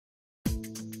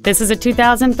This is a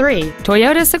 2003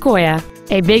 Toyota Sequoia,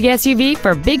 a big SUV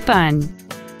for big fun.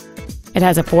 It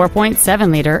has a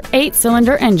 4.7-liter,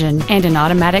 8-cylinder engine and an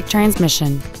automatic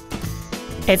transmission.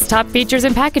 Its top features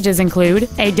and packages include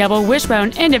a double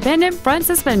wishbone independent front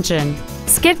suspension,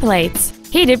 skid plates,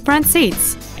 heated front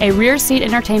seats, a rear seat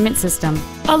entertainment system,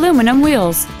 aluminum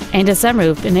wheels, and a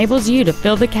sunroof enables you to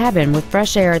fill the cabin with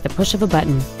fresh air at the push of a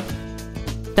button.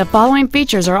 The following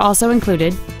features are also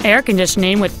included: air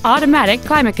conditioning with automatic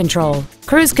climate control,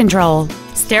 cruise control,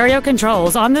 stereo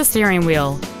controls on the steering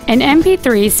wheel, an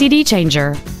MP3 CD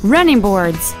changer, running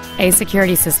boards, a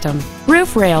security system,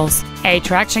 roof rails, a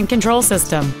traction control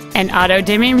system, an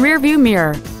auto-dimming rearview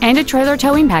mirror, and a trailer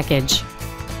towing package.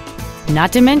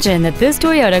 Not to mention that this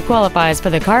Toyota qualifies for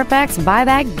the Carfax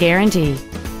buyback guarantee.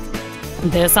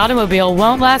 This automobile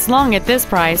won't last long at this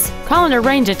price. Call and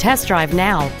arrange a test drive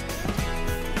now.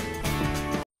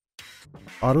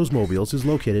 Autos Mobiles is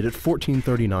located at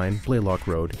 1439 Blalock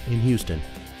Road in Houston.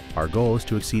 Our goal is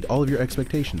to exceed all of your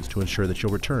expectations to ensure that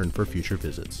you'll return for future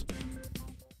visits.